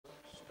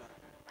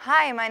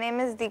Hi, my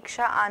name is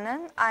Diksha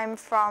Anand. I'm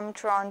from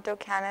Toronto,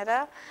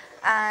 Canada,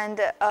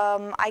 and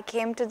I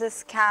came to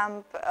this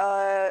camp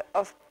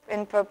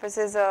in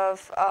purposes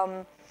of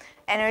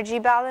energy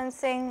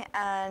balancing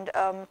and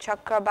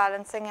chakra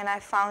balancing, and I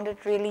found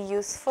it really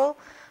useful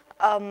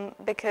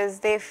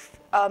because they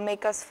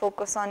make us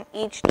focus on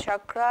each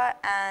chakra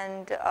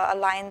and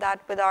align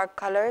that with our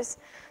colors.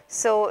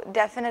 So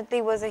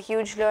definitely was a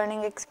huge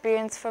learning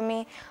experience for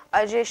me.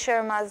 Ajay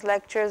Sharma's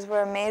lectures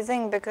were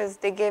amazing because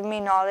they gave me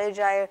knowledge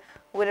I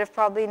would have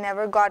probably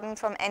never gotten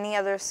from any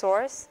other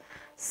source.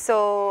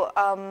 So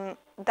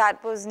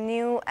that was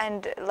new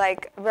and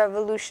like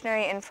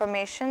revolutionary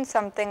information,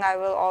 something I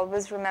will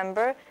always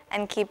remember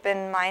and keep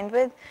in mind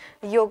with.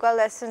 Yoga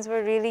lessons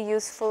were really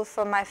useful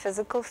for my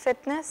physical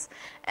fitness,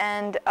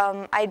 and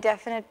I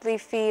definitely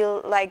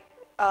feel like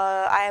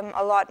I am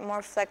a lot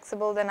more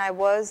flexible than I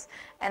was,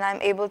 and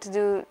I'm able to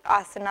do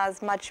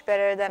asanas much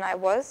better than I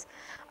was.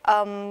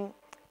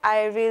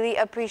 I really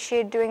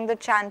appreciate doing the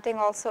chanting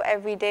also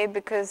every day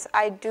because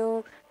I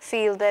do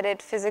feel that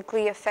it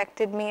physically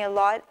affected me a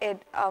lot.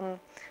 It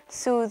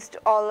soothed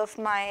all of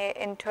my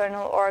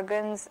internal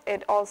organs.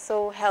 It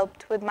also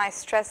helped with my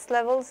stress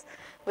levels,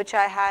 which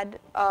I had.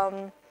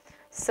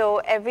 So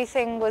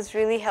everything was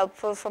really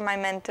helpful for my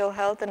mental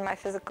health and my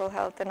physical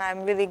health, and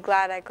I'm really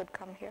glad I could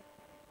come here.